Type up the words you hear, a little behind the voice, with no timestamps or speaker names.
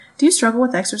Do you struggle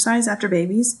with exercise after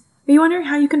babies? Are you wondering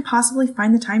how you can possibly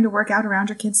find the time to work out around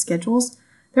your kids' schedules?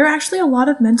 There are actually a lot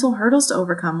of mental hurdles to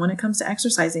overcome when it comes to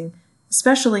exercising,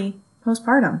 especially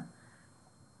postpartum.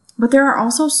 But there are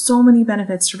also so many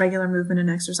benefits to regular movement and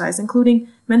exercise, including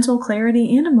mental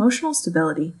clarity and emotional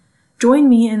stability. Join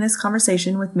me in this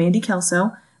conversation with Mandi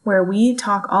Kelso, where we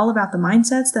talk all about the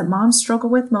mindsets that moms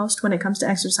struggle with most when it comes to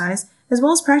exercise, as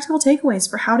well as practical takeaways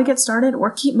for how to get started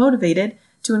or keep motivated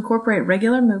to incorporate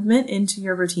regular movement into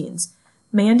your routines.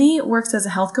 Mandi works as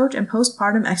a health coach and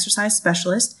postpartum exercise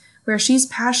specialist, where she's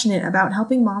passionate about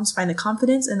helping moms find the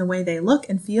confidence in the way they look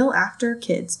and feel after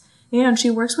kids. And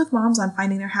she works with moms on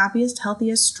finding their happiest,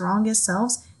 healthiest, strongest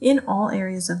selves in all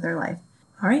areas of their life.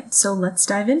 All right, so let's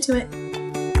dive into it.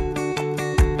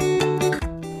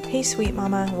 Hey, sweet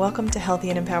mama. Welcome to Healthy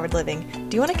and Empowered Living.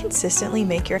 Do you want to consistently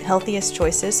make your healthiest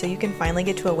choices so you can finally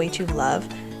get to a weight you love?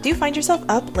 Do you find yourself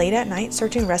up late at night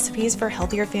searching recipes for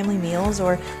healthier family meals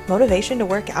or motivation to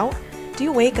work out? Do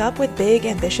you wake up with big,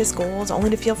 ambitious goals only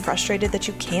to feel frustrated that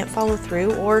you can't follow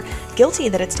through or guilty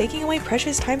that it's taking away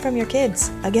precious time from your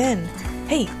kids? Again.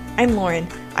 Hey, I'm Lauren.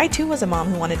 I too was a mom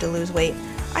who wanted to lose weight.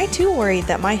 I too worried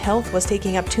that my health was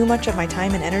taking up too much of my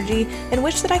time and energy and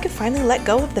wished that I could finally let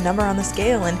go of the number on the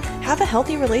scale and have a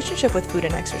healthy relationship with food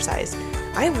and exercise.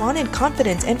 I wanted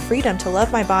confidence and freedom to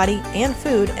love my body and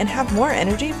food and have more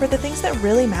energy for the things that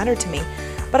really mattered to me.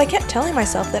 But I kept telling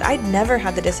myself that I'd never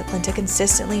have the discipline to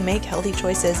consistently make healthy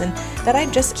choices and that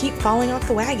I'd just keep falling off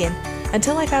the wagon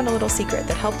until I found a little secret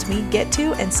that helped me get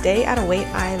to and stay at a weight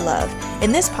I love.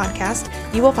 In this podcast,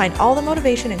 you will find all the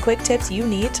motivation and quick tips you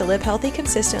need to live healthy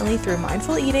consistently through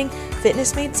mindful eating,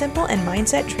 fitness made simple, and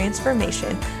mindset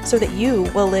transformation so that you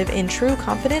will live in true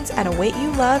confidence at a weight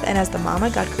you love and as the mama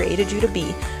God created you to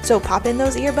be. So pop in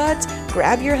those earbuds,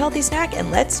 grab your healthy snack, and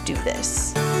let's do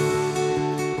this.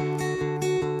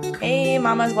 Hey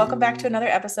mamas, welcome back to another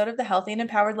episode of the Healthy and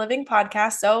Empowered Living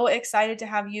podcast. So excited to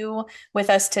have you with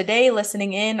us today,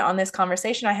 listening in on this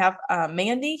conversation. I have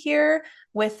Mandi here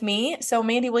with me. So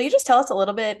Mandi, will you just tell us a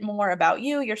little bit more about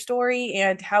you, your story,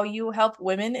 and how you help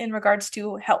women in regards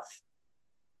to health?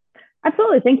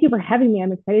 Absolutely. Thank you for having me.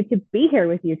 I'm excited to be here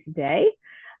with you today.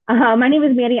 My name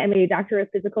is Mandi. I'm a doctor of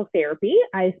physical therapy.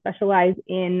 I specialize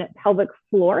in pelvic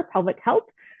health.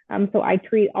 So I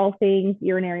treat all things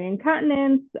urinary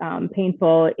incontinence,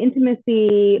 painful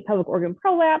intimacy, pelvic organ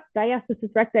prolapse, diastasis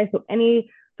recti, so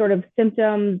any sort of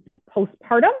symptoms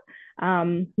postpartum.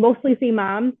 Mostly see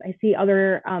moms. I see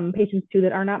other patients too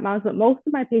that are not moms, but most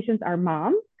of my patients are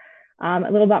moms. A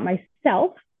little about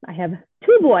myself. I have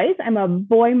two boys. I'm a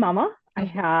boy mama. I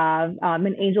have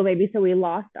an angel baby, so we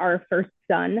lost our first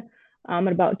son at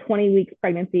about 20 weeks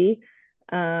pregnancy.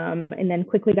 And then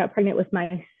quickly got pregnant with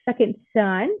my second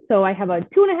son. So I have a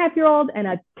 2.5-year-old and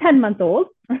a 10-month-old.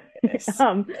 Nice.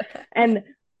 And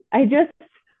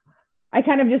I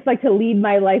kind of just like to lead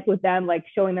my life with them, like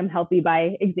showing them healthy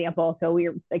by example. So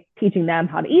we're like teaching them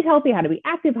how to eat healthy, how to be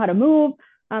active, how to move.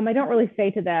 I don't really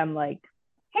say to them like,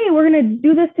 hey, we're going to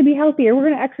do this to be healthy, or we're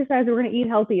going to exercise, or we're going to eat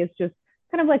healthy. It's just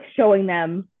kind of like showing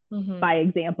them by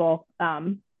example,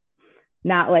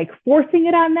 not like forcing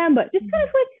it on them, but just kind of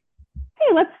like,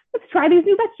 hey, let's try these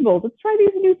new vegetables. Let's try these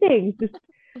new things. Just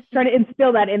try to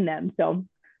instill that in them. So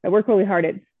I work really hard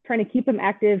at trying to keep them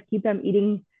active, keep them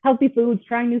eating healthy foods,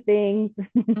 trying new things.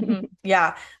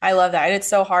 Yeah, I love that. And it's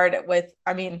so hard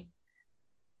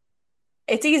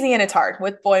it's easy and it's hard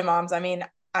with boy moms. I mean,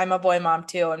 I'm a boy mom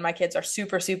too, and my kids are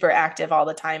super, super active all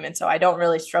the time. And so I don't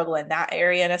really struggle in that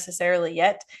area necessarily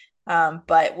yet.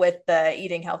 But with the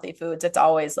eating healthy foods, it's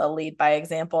always a lead by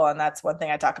example. And that's one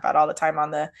thing I talk about all the time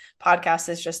on the podcast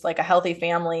is just like a healthy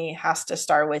family has to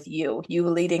start with you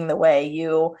leading the way,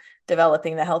 you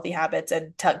developing the healthy habits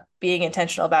and being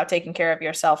intentional about taking care of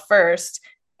yourself first.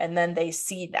 And then they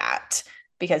see that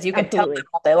because you can tell them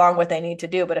all day long what they need to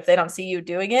do. But if they don't see you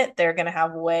doing it, they're going to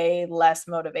have way less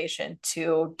motivation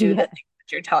to do the things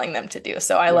that you're telling them to do.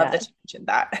 So I love that you mentioned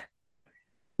that.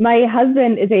 My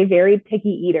husband is a very picky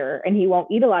eater and he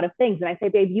won't eat a lot of things. And I say,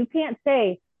 babe, you can't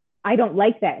say, I don't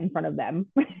like that in front of them.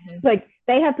 Like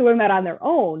they have to learn that on their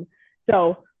own.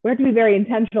 So we have to be very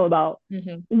intentional about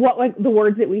what like the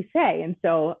words that we say. And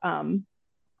so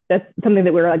that's something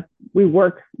that we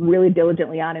work really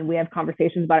diligently on, and we have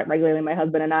conversations about it regularly, my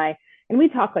husband and I. And we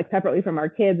talk like separately from our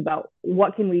kids about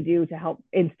what can we do to help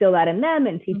instill that in them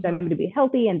and teach them to be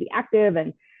healthy and be active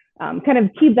and kind of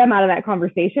keep them out of that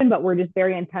conversation. But we're just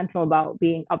very intentional about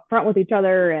being upfront with each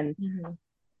other and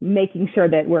making sure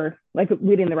that we're like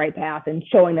leading the right path and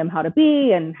showing them how to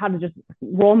be and how to just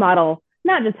role model,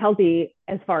 not just healthy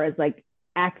as far as like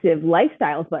active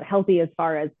lifestyles, but healthy as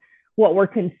far as what we're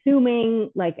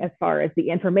consuming, like as far as the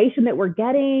information that we're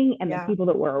getting and the Yeah. people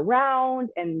that we're around,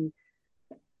 and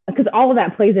because all of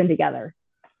that plays in together.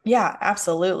 Yeah,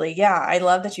 absolutely. Yeah. I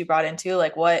love that you brought into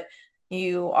like what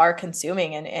you are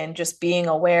consuming and just being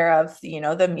aware of,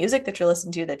 the music that you're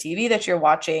listening to, the TV that you're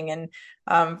watching and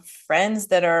friends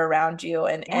that are around you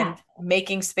Yeah. and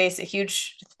making space, a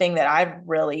huge thing that I've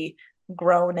really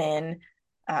grown in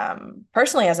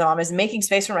personally as a mom is making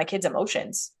space for my kids'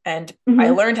 emotions. And I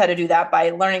Mm-hmm. learned how to do that by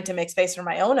learning to make space for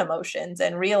my own emotions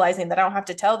and realizing that I don't have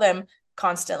to tell them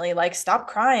constantly, like, stop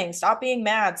crying, stop being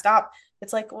mad, stop.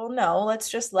 It's like, well, no, let's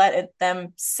just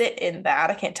them sit in that.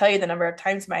 I can't tell you the number of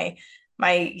times my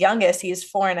youngest, he's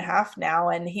 4.5 now,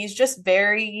 and he's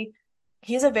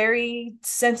a very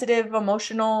sensitive,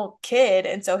 emotional kid.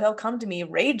 And so he'll come to me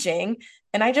raging,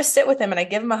 and I just sit with him and I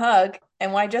give him a hug,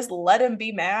 and I just let him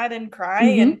be mad and cry.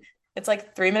 Mm-hmm. And it's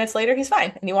like 3 minutes later, he's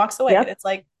fine and he walks away. And Yep. it's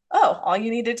like, oh, all you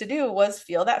needed to do was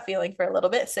feel that feeling for a little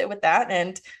bit, sit with that,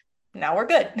 and now we're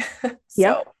good. So,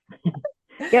 Yep.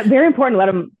 Yeah, very important to let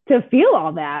them to feel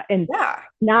all that and yeah,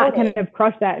 not kind totally. of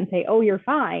crush that and say, "Oh, you're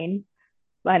fine."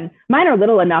 But mine are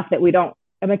little enough that we don't.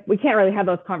 I'm like, we can't really have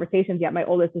those conversations yet. My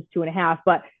oldest is 2.5,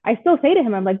 but I still say to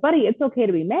him, "I'm like, buddy, it's okay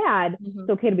to be mad. It's Mhm.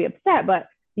 okay to be upset, but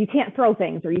you can't throw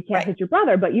things or you can't Right. hit your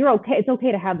brother. But you're okay. It's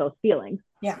okay to have those feelings."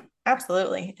 Yeah,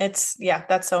 absolutely. Yeah,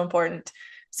 that's so important.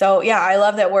 So yeah, I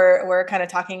love that we're kind of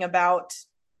talking about,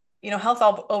 health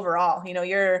overall.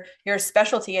 Your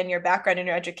specialty and your background and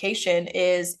your education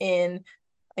is in,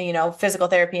 physical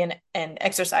therapy and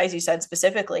exercise, you said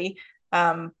specifically.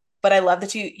 But I love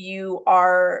that you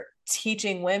are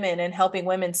teaching women and helping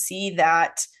women see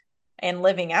that and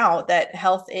living out that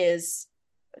health is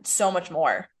so much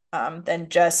more than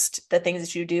just the things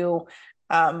that you do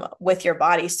with your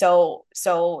body. So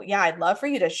yeah, I'd love for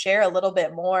you to share a little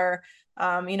bit more,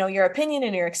 your opinion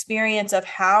and your experience of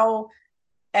how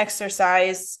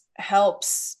exercise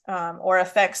helps or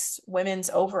affects women's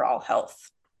overall health.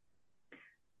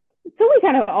 So we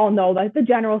kind of all know like the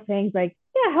general things like,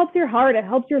 yeah, it helps your heart, it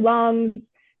helps your lungs,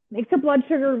 makes your blood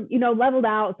sugar, leveled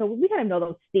out. So we kind of know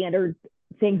those standard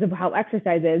things of how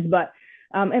exercise is. But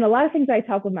and a lot of things I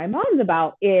talk with my moms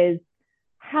about is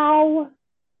how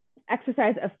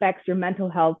exercise affects your mental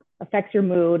health, affects your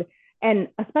mood, and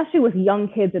especially with young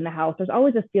kids in the house, there's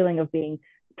always a feeling of being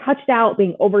touched out,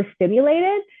 being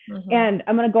overstimulated. Mm-hmm. And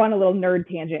I'm going to go on a little nerd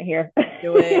tangent here.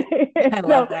 Do it. I So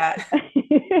love that.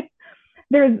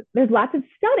 there's lots of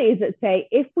studies that say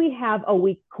if we have a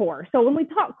weak core. So when we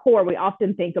talk core, we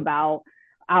often think about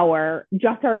our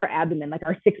abdomen, like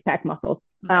our six pack muscles.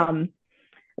 Right.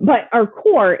 But our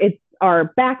core, it's our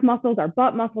back muscles, our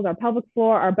butt muscles, our pelvic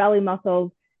floor, our belly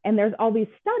muscles. And there's all these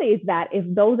studies that if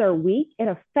those are weak, it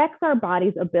affects our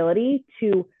body's ability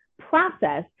to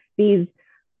process these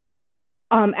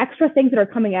extra things that are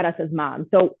coming at us as moms.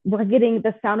 So we're getting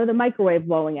the sound of the microwave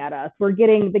blowing at us. We're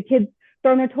getting the kids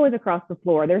throwing their toys across the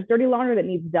floor. There's dirty laundry that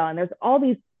needs done. There's all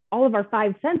of our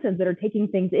five senses that are taking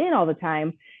things in all the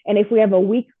time. And if we have a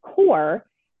weak core,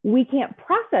 we can't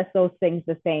process those things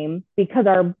the same because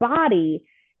our body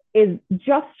is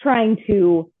just trying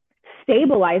to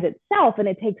stabilize itself. And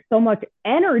it takes so much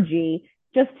energy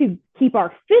just to keep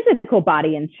our physical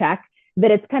body in check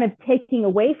that it's kind of taking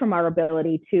away from our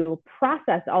ability to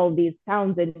process all of these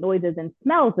sounds and noises and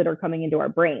smells that are coming into our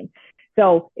brain.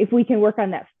 So if we can work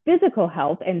on that physical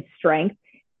health and strength,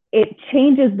 it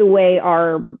changes the way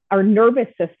our nervous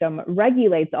system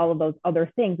regulates all of those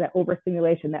other things, that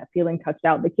overstimulation, that feeling touched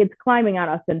out, the kids climbing on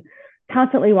us and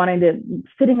constantly wanting to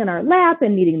sitting in our lap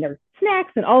and needing their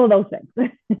snacks and all of those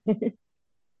things.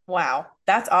 Wow,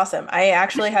 that's awesome. I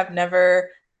actually have never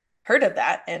heard of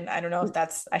that, and I don't know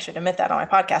if I should admit that on my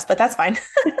podcast, but that's fine.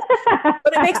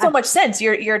 But it makes so much sense.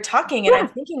 You're talking and I'm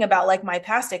Yeah. thinking about like my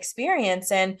past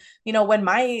experience and when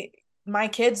my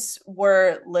kids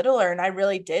were littler and I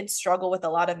really did struggle with a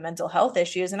lot of mental health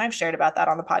issues and I've shared about that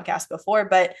on the podcast before,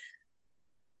 but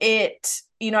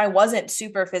I wasn't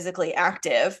super physically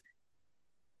active,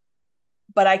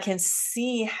 but I can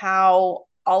see how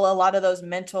a lot of those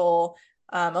mental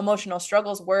emotional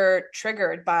struggles were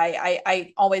triggered by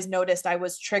I always noticed I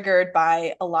was triggered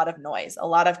by a lot of noise, a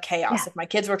lot of chaos. Yeah. If my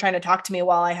kids were trying to talk to me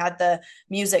while I had the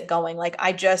music going, like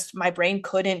my brain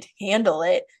couldn't handle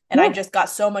it. And I Yeah. just got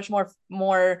so much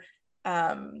more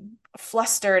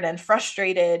flustered and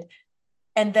frustrated.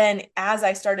 And then as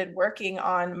I started working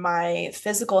on my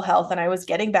physical health and I was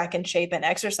getting back in shape and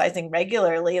exercising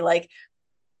regularly, like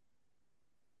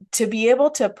to be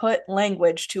able to put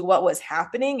language to what was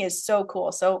happening is so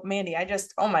cool. So, Mandi,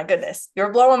 oh my goodness,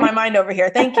 you're blowing my mind over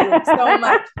here. Thank you so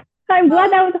much. I'm glad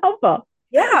Um, that was helpful.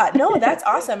 Yeah, no, that's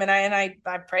awesome. And I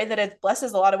pray that it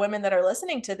blesses a lot of women that are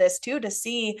listening to this too, to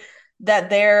see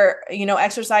that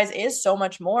exercise is so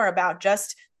much more about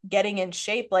just getting in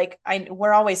shape. Like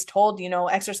we're always told,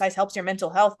 exercise helps your mental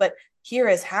health, but here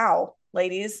is how,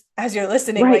 ladies, as you're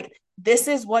listening, Right. like this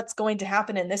is what's going to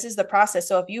happen and this is the process.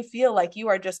 So if you feel like you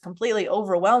are just completely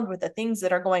overwhelmed with the things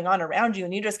that are going on around you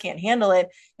and you just can't handle it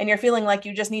and you're feeling like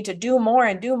you just need to do more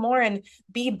and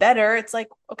be better, it's like,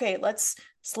 okay, let's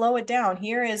slow it down.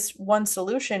 Here is one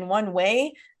solution, one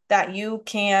way that you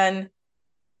can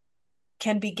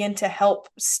begin to help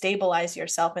stabilize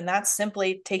yourself, and that's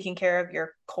simply taking care of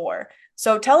your core.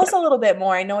 So tell us a little bit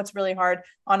more. I know it's really hard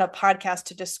on a podcast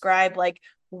to describe like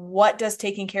what does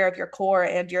taking care of your core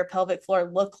and your pelvic floor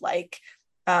look like,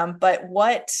 but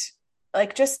what,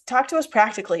 like, just talk to us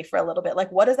practically for a little bit.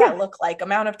 Like what does that Yeah. look like?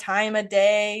 Amount of time a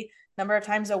day, number of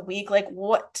times a week, like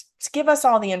what, give us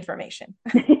all the information.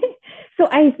 So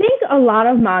I think a lot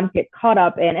of moms get caught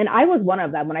up in, and I was one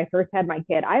of them when I first had my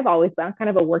kid. I've always been kind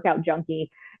of a workout junkie,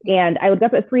 and I would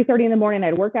get up at 3:30 in the morning.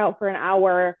 I'd work out for an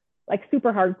hour, like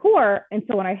super hardcore. And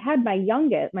so when I had my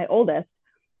oldest,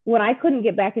 when I couldn't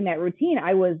get back in that routine,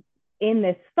 I was in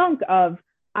this funk of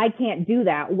I can't do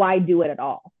that. Why do it at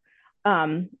all?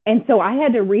 And so I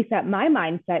had to reset my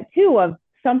mindset too of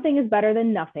something is better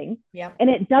than nothing. Yeah.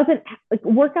 And it doesn't, like,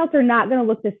 workouts are not going to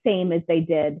look the same as they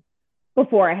did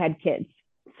before I had kids.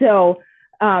 So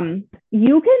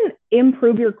you can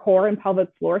improve your core and pelvic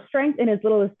floor strength in as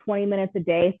little as 20 minutes a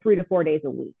day, 3 to 4 days a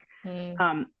week. And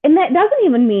that doesn't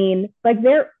even mean like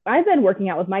I've been working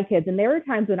out with my kids, and there are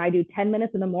times when I do 10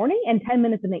 minutes in the morning and 10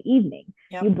 minutes in the evening.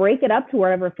 Yep. You break it up to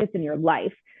wherever fits in your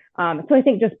life. So I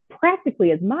think just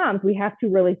practically as moms, we have to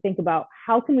really think about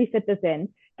how can we fit this in?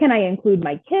 Can I include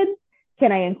my kids?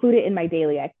 Can I include it in my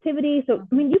daily activity? So,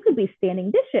 I mean, you could be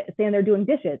standing there doing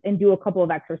dishes and do a couple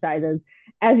of exercises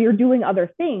as you're doing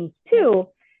other things too,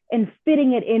 and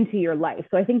fitting it into your life.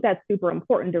 So I think that's super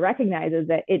important to recognize, is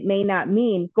that it may not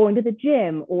mean going to the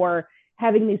gym or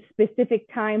having these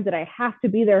specific times that I have to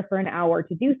be there for an hour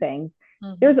to do things.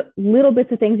 Mm-hmm. There's little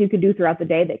bits of things you could do throughout the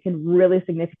day that can really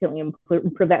significantly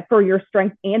improve that for your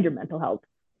strength and your mental health.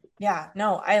 Yeah,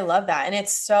 no, I love that. And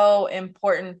it's so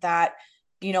important that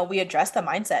we address the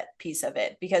mindset piece of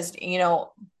it, because,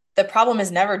 the problem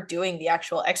is never doing the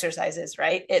actual exercises,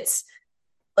 right? It's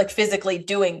like physically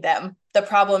doing them. The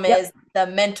problem is the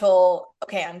mental,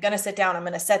 okay, I'm going to sit down. I'm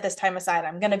going to set this time aside.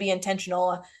 I'm going to be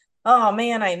intentional. Oh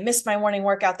man, I missed my morning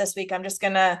workout this week.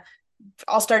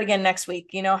 I'll start again next week.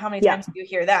 How many times do you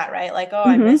hear that, right? Like, oh,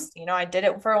 I missed, I did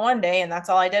it for one day and that's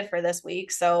all I did for this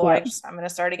week. So I'm going to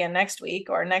start again next week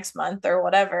or next month or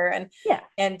whatever. And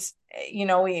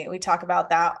we talk about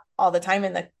that all the time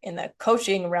in the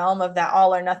coaching realm of that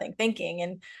all or nothing thinking,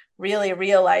 and really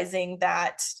realizing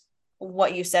that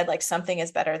what you said, like something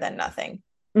is better than nothing.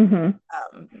 I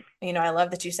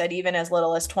love that you said even as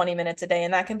little as 20 minutes a day,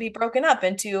 and that can be broken up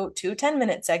into 2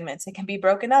 10-minute segments. It can be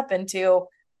broken up into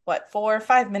 4 or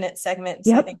 5-minute segments.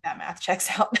 I think that math checks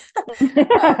out.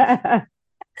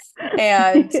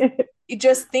 And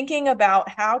just thinking about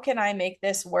how can I make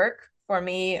this work for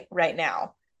me right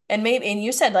now? And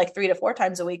you said like 3 to 4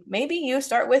 times a week. Maybe you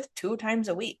start with 2 times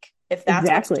a week, if that's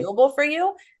what's doable for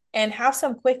you, and have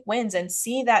some quick wins and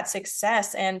see that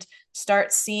success and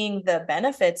start seeing the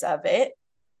benefits of it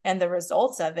and the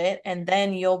results of it. And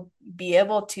then you'll be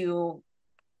able to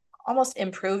almost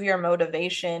improve your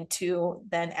motivation to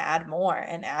then add more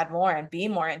and be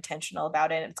more intentional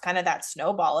about it. It's kind of that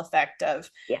snowball effect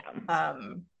of,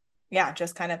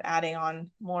 just kind of adding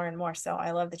on more and more. So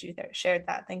I love that you shared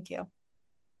that. Thank you.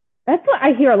 That's what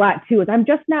I hear a lot too, is I'm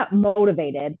just not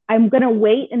motivated. I'm going to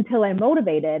wait until I'm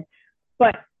motivated.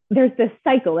 But there's this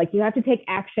cycle, like you have to take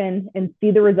action and see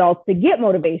the results to get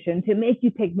motivation, to make you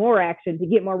take more action to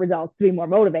get more results, to be more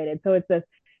motivated. So it's this,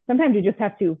 sometimes you just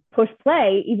have to push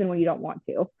play even when you don't want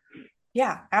to.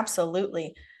 Yeah,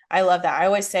 absolutely. I love that. I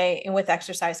always say, with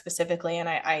exercise specifically, and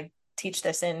I teach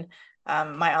this in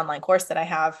my online course that I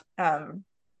have,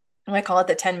 I call it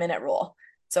the 10-minute rule.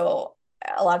 So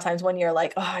a lot of times when you're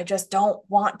like, oh, I just don't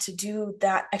want to do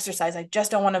that exercise. I just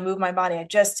don't want to move my body. I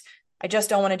just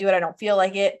don't want to do it. I don't feel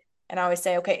like it. And I always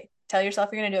say, okay, tell yourself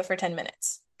you're going to do it for 10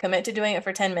 minutes. Commit to doing it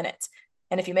for 10 minutes.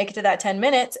 And if you make it to that 10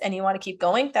 minutes and you want to keep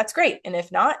going, that's great. And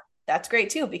if not, that's great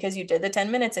too, because you did the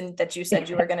 10 minutes and that you said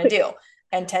you were going to do.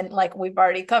 And 10, like we've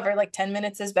already covered, like 10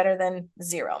 minutes is better than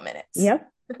 0 minutes. Yep.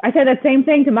 I said that same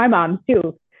thing to my mom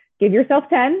too. Give yourself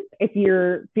 10. If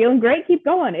you're feeling great, keep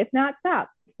going. If not, stop.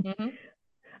 And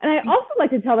I also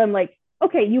like to tell them, like,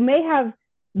 okay, you may have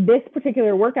this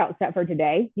particular workout set for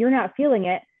today. You're not feeling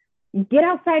it. Get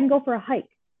outside and go for a hike.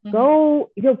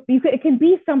 Go, it can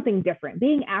be something different.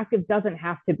 Being active doesn't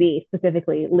have to be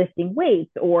specifically lifting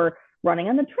weights or running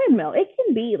on the treadmill. It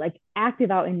can be like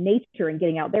active out in nature and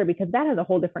getting out there, because that has a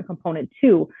whole different component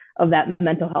too of that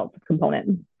mental health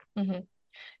component. Mm-hmm.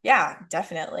 Yeah,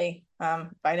 definitely.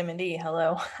 Vitamin D,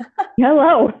 hello.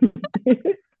 Hello.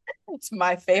 It's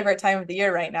my favorite time of the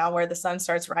year right now, where the sun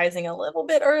starts rising a little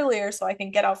bit earlier so I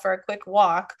can get out for a quick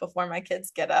walk before my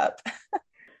kids get up.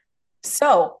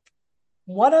 So,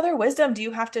 what other wisdom do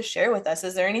you have to share with us?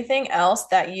 Is there anything else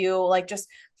that you like just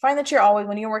find that you're always,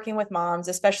 when you're working with moms,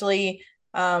 especially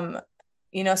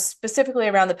specifically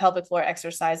around the pelvic floor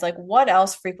exercise, like what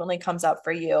else frequently comes up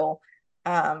for you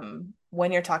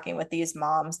when you're talking with these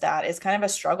moms that is kind of a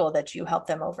struggle that you help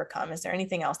them overcome? Is there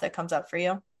anything else that comes up for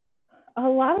you? A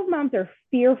lot of moms are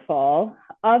fearful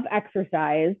of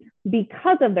exercise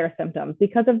because of their symptoms,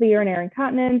 because of the urinary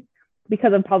incontinence,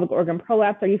 because of pelvic organ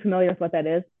prolapse. Are you familiar with what that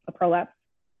is, a prolapse?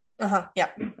 Yeah.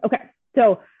 Okay.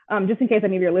 So just in case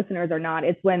any of your listeners are not,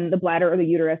 it's when the bladder or the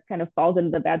uterus kind of falls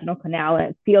into the vaginal canal and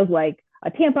it feels like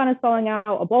a tampon is falling out,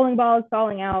 a bowling ball is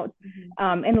falling out.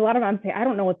 Mm-hmm. And a lot of moms say, I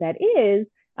don't know what that is.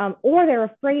 Or they're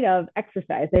afraid of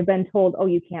exercise. They've been told, oh,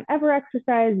 you can't ever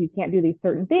exercise, you can't do these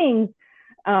certain things.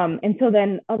 And so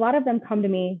then a lot of them come to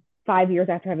me 5 years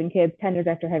after having kids, 10 years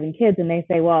after having kids, and they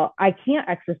say, well, I can't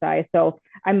exercise. So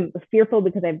I'm fearful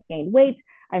because I've gained weight.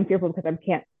 I'm fearful because I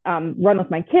can't run with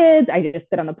my kids. I just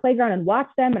sit on the playground and watch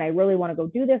them, and I really want to go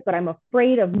do this, but I'm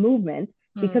afraid of movement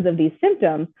because of these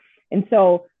symptoms. And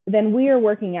so then we are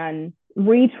working on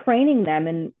retraining them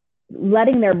and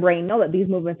letting their brain know that these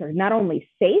movements are not only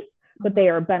safe, but they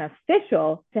are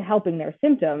beneficial to helping their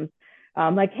symptoms.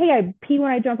 Like, hey, I pee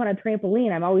when I jump on a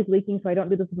trampoline. I'm always leaking, so I don't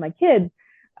do this with my kids.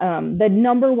 The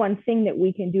number one thing that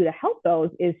we can do to help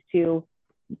those is to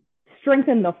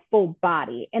strengthen the full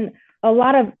body. And a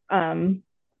lot of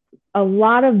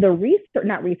the research,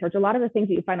 not research, a lot of the things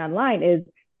that you find online is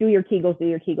do your Kegels, do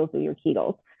your Kegels, do your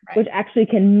Kegels, right, which actually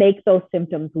can make those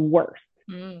symptoms worse.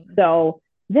 So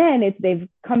then they've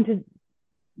come to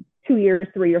 2 years,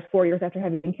 3 years, 4 years after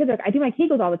having kids, like, I do my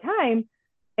Kegels all the time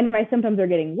and my symptoms are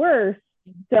getting worse.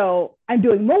 So I'm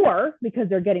doing more because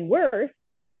they're getting worse.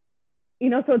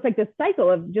 So it's like this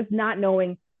cycle of just not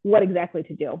knowing what exactly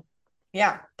to do.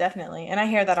 Yeah, definitely. And I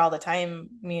hear that all the time,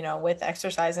 with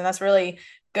exercise. And that's really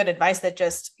good advice, that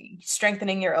just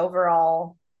strengthening your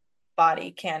overall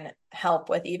body can help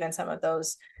with even some of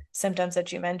those symptoms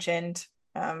that you mentioned.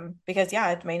 Because yeah,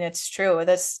 I mean, it's true.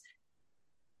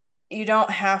 You don't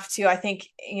have to, I think,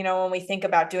 when we think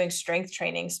about doing strength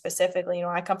training specifically,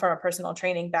 I come from a personal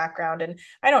training background, and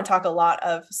I don't talk a lot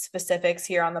of specifics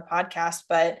here on the podcast,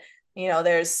 but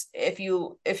there's, if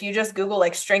you just Google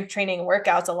like strength training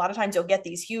workouts, a lot of times you'll get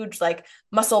these huge like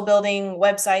muscle building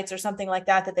websites or something like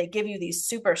that they give you these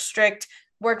super strict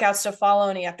workouts to follow,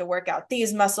 and you have to work out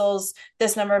these muscles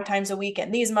this number of times a week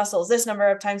and these muscles this number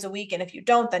of times a week. And if you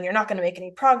don't, then you're not going to make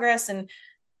any progress. And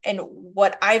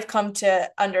what I've come to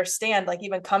understand, like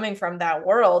even coming from that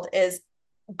world, is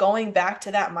going back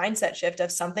to that mindset shift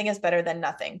of something is better than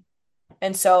nothing.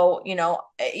 And so,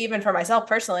 even for myself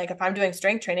personally, like if I'm doing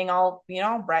strength training, I'll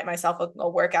write myself a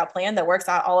workout plan that works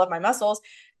out all of my muscles.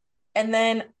 And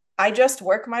then I just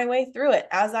work my way through it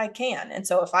as I can. And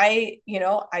so if I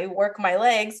work my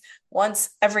legs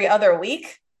once every other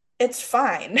week, it's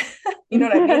fine. You know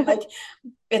what I mean? Like,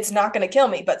 it's not going to kill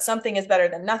me, but something is better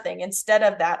than nothing, instead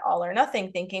of that all or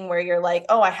nothing thinking where you're like,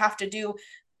 oh, I have to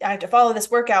follow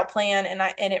this workout plan,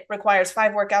 and it requires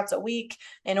 5 workouts a week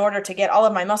in order to get all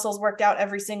of my muscles worked out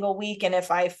every single week. And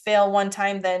if I fail one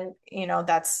time, then,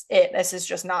 that's it. This is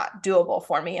just not doable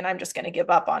for me, and I'm just going to give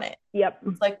up on it. Yep.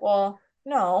 It's like, well,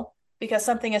 no, because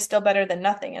something is still better than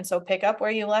nothing. And so pick up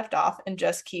where you left off and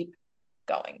just keep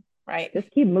going, right? Just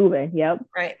keep moving. Yep.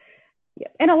 Right.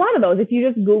 And a lot of those, if you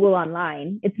just Google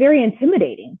online, it's very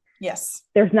intimidating. Yes.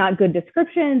 There's not good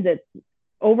descriptions. It's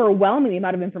overwhelming the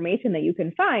amount of information that you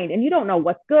can find, and you don't know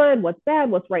what's good, what's bad,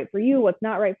 what's right for you, what's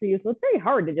not right for you. So it's very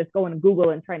hard to just go and Google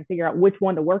and try and figure out which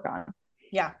one to work on.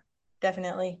 Yeah,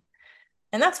 definitely.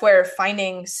 And that's where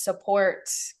finding support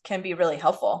can be really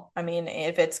helpful. I mean,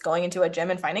 if it's going into a gym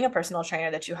and finding a personal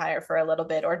trainer that you hire for a little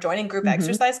bit, or joining group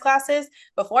exercise classes.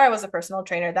 Before I was a personal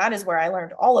trainer, that is where I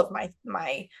learned all of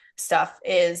my stuff,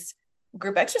 is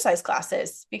group exercise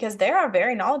classes, because they are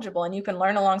very knowledgeable and you can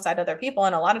learn alongside other people.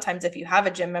 And a lot of times if you have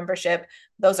a gym membership,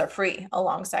 those are free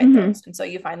alongside those. And so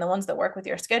you find the ones that work with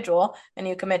your schedule and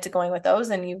you commit to going with those,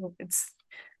 and it's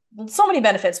so many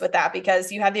benefits with that,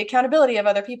 because you have the accountability of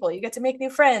other people, you get to make new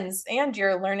friends, and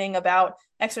you're learning about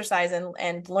exercise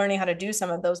and learning how to do some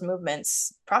of those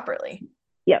movements properly.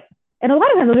 Yep. And a lot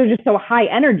of times those are just so high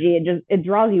energy, it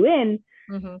draws you in.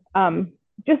 Mm-hmm.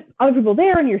 Just other people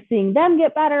there, and you're seeing them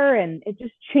get better, and it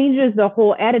just changes the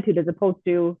whole attitude as opposed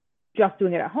to just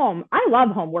doing it at home. I love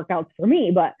home workouts for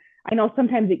me, but I know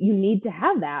sometimes that you need to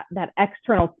have that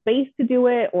external space to do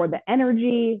it, or the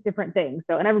energy, different things.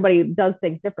 So, and everybody does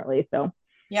things differently. So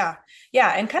Yeah.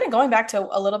 Yeah. And kind of going back to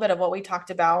a little bit of what we talked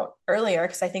about earlier,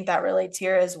 because I think that relates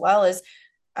here as well, is,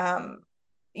 um,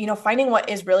 finding what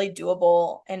is really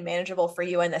doable and manageable for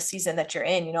you in the season that you're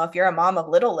in. If you're a mom of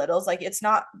littles, like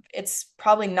it's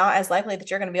probably not as likely that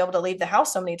you're going to be able to leave the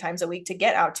house so many times a week to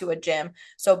get out to a gym.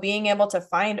 So being able to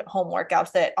find home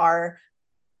workouts that are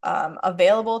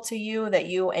available to you, that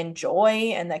you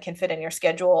enjoy, and that can fit in your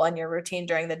schedule and your routine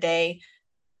during the day,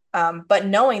 but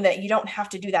knowing that you don't have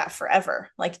to do that forever.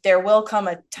 Like there will come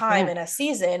a time in a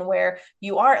season where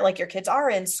you are like your kids are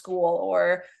in school,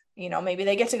 or maybe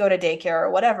they get to go to daycare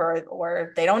or whatever,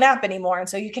 or they don't nap anymore, and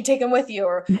so you can take them with you,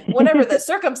 or whatever the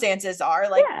circumstances are.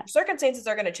 Like circumstances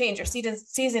are going to change, your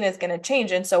season is going to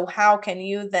change, and so how can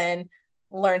you then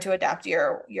learn to adapt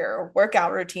your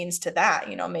workout routines to that?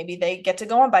 Maybe they get to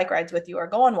go on bike rides with you, or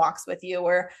go on walks with you,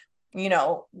 or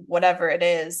whatever it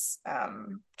is.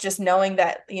 Just knowing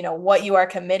that what you are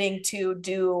committing to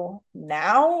do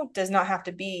now does not have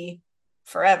to be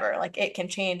forever. Like it can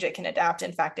change, it can adapt.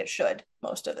 In fact, it should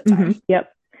most of the time.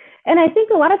 Yep. And I think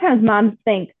a lot of times moms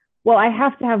think, well, I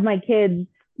have to have my kids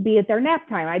be at their nap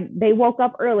time. They woke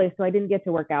up early, so I didn't get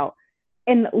to work out.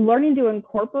 And learning to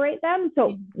incorporate them.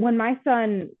 So when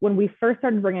we first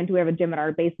started bringing him, we have a gym in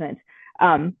our basement.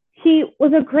 He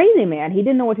was a crazy man. He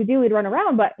didn't know what to do. He'd run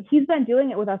around, but he's been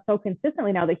doing it with us so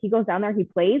consistently now that he goes down there, he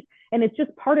plays, and it's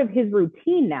just part of his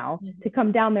routine now to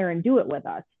come down there and do it with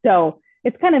us. So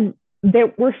it's kind of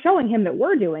that we're showing him that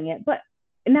we're doing it, but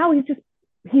now he's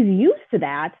used to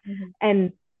that.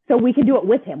 And so we can do it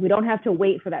with him. We don't have to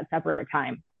wait for that separate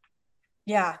time.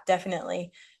 Yeah,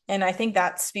 definitely. And I think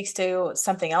that speaks to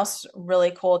something else really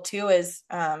cool too, is,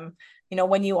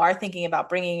 when you are thinking about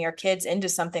bringing your kids into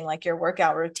something like your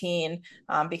workout routine,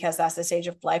 because that's the stage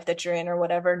of life that you're in or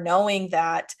whatever, knowing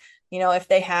that, if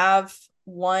they have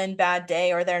one bad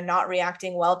day or they're not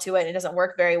reacting well to it, it doesn't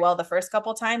work very well the first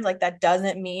couple times, like that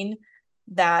doesn't mean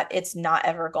that it's not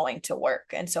ever going to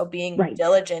work. And so being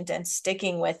diligent and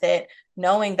sticking with it,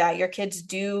 knowing that your kids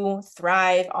do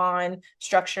thrive on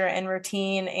structure and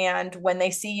routine. And when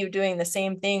they see you doing the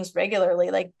same things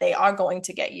regularly, like they are going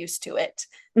to get used to it.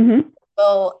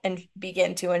 Will and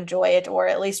begin to enjoy it, or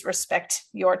at least respect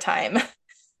your time.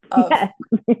 Yes.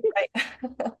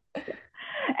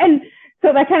 And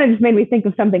so that kind of just made me think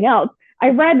of something else. I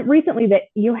read recently that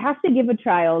you have to give a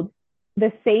child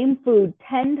the same food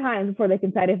 10 times before they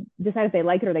can decide if they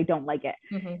like it or they don't like it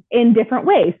in different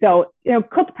ways. So,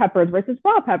 cooked peppers versus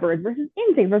raw peppers versus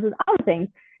in things versus other things.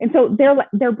 And so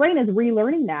their brain is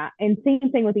relearning that. And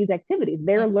same thing with these activities.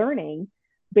 They're learning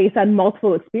based on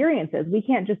multiple experiences. We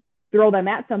can't just throw them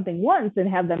at something once and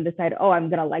have them decide, oh, I'm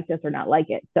going to like this or not like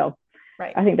it. So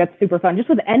I think that's super fun, just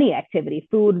with any activity,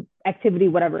 food activity,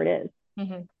 whatever it is.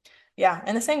 Yeah.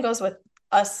 And the same goes with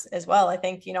us as well. I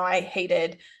think, I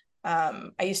hated,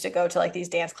 I used to go to like these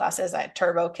dance classes at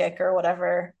Turbo Kick or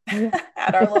whatever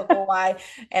at our local Y.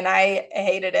 And I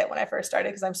hated it when I first started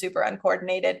because I'm super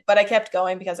uncoordinated, but I kept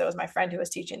going because it was my friend who was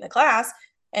teaching the class.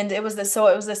 And it was the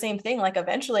same thing. Like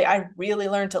eventually I really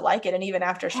learned to like it. And even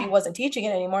after she wasn't teaching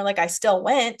it anymore, like I still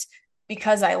went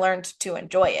because I learned to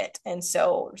enjoy it. And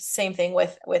so same thing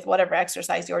with whatever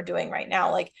exercise you're doing right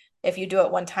now. Like if you do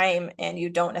it one time and you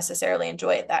don't necessarily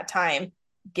enjoy it that time,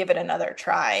 give it another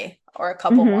try or a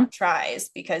couple more tries,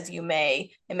 because it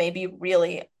may be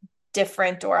really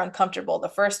different or uncomfortable the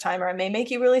first time, or it may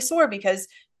make you really sore because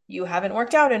you haven't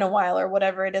worked out in a while or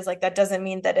whatever it is. Like that doesn't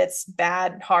mean that it's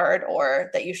bad, hard, or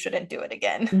that you shouldn't do it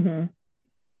again.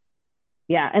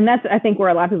 Yeah. And that's, I think, where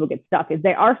a lot of people get stuck, is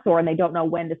they are sore and they don't know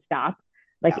when to stop.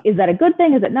 Like, is that a good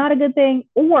thing? Is it not a good thing?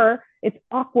 Or it's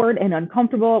awkward and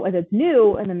uncomfortable as it's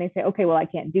new. And then they say, okay, well, I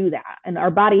can't do that. And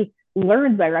our body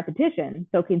learns by repetition.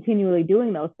 So continually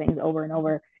doing those things over and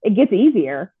over, it gets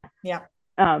easier. Yeah.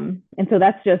 And so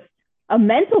that's just a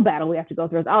mental battle we have to go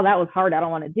through. Oh, that was hard. I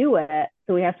don't want to do it.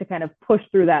 So we have to kind of push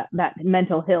through that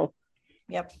mental hill.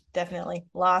 Yep, definitely.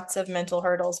 Lots of mental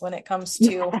hurdles when it comes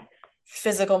to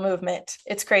physical movement.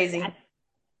 It's crazy.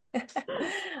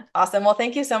 Awesome. Well,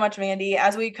 thank you so much, Mandi.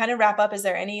 As we kind of wrap up, is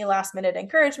there any last minute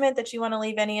encouragement that you want to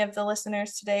leave any of the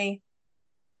listeners today?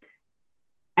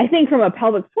 I think from a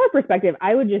pelvic floor perspective,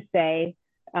 I would just say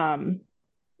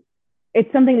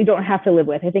it's something we don't have to live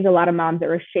with. I think a lot of moms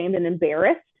are ashamed and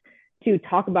embarrassed to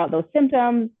talk about those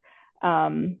symptoms.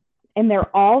 And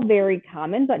they're all very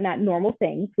common, but not normal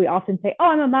things. We often say, oh,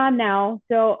 I'm a mom now,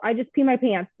 so I just pee my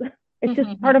pants. It's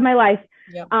just part of my life.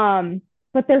 Yep.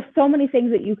 But there's so many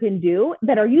things that you can do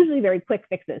that are usually very quick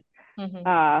fixes.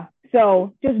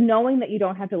 So just knowing that you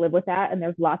don't have to live with that, and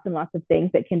there's lots and lots of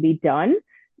things that can be done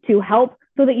to help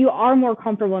so that you are more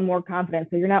comfortable and more confident.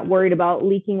 So you're not worried about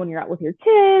leaking when you're out with your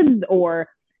kids or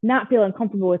not feeling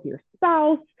comfortable with your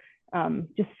spouse.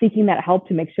 Just seeking that help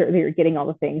to make sure that you're getting all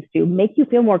the things to make you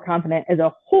feel more confident as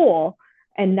a whole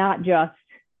and not just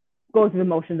go through the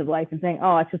motions of life and saying,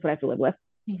 oh, that's just what I have to live with.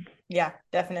 Yeah,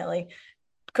 definitely.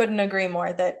 Couldn't agree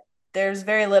more that there's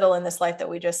very little in this life that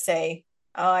we just say,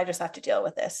 oh, I just have to deal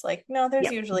with this. Like, no,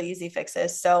 there's usually easy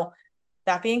fixes. So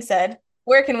that being said,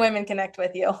 where can women connect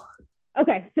with you?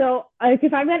 Okay. So you can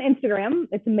find me on Instagram.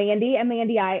 It's Mandi,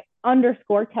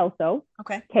 _Kelso.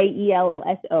 Okay.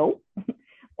 KELSO.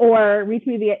 Or reach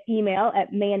me via email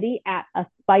at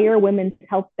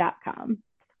Mandi@aspirewomenshealth.com.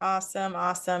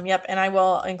 Awesome. Yep. And I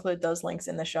will include those links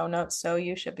in the show notes. So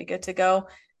you should be good to go.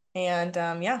 And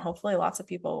hopefully lots of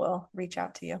people will reach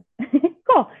out to you.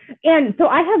 Cool. And so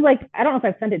I have I don't know if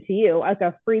I've sent it to you, like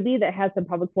a freebie that has some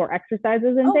pelvic floor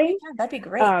exercises and things. Yeah, that'd be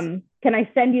great. Can I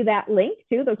send you that link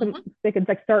too? They can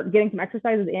start getting some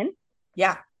exercises in.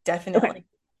 Yeah, definitely. Okay.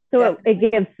 So it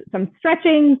gives some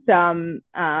stretching, some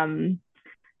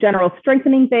general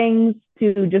strengthening things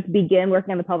to just begin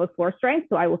working on the pelvic floor strength.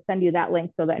 So I will send you that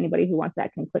link so that anybody who wants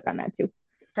that can click on that too.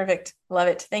 Perfect. Love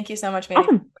it. Thank you so much, Mandi, for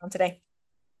coming on today.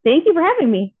 Thank you for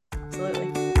having me. Absolutely.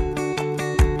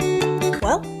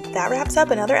 Well, that wraps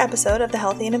up another episode of the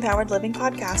Healthy and Empowered Living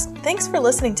podcast. Thanks for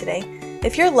listening today.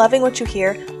 If you're loving what you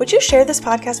hear, would you share this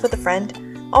podcast with a friend?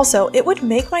 Also, it would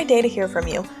make my day to hear from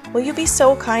you. Will you be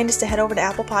so kind as to head over to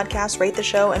Apple Podcasts, rate the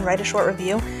show, and write a short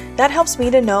review? That helps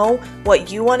me to know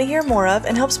what you want to hear more of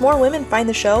and helps more women find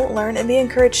the show, learn, and be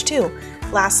encouraged too.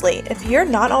 Lastly, if you're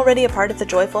not already a part of the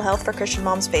Joyful Health for Christian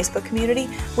Moms Facebook community,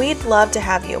 we'd love to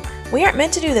have you. We aren't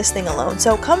meant to do this thing alone,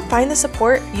 so come find the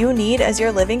support you need as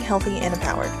you're living healthy and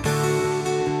empowered.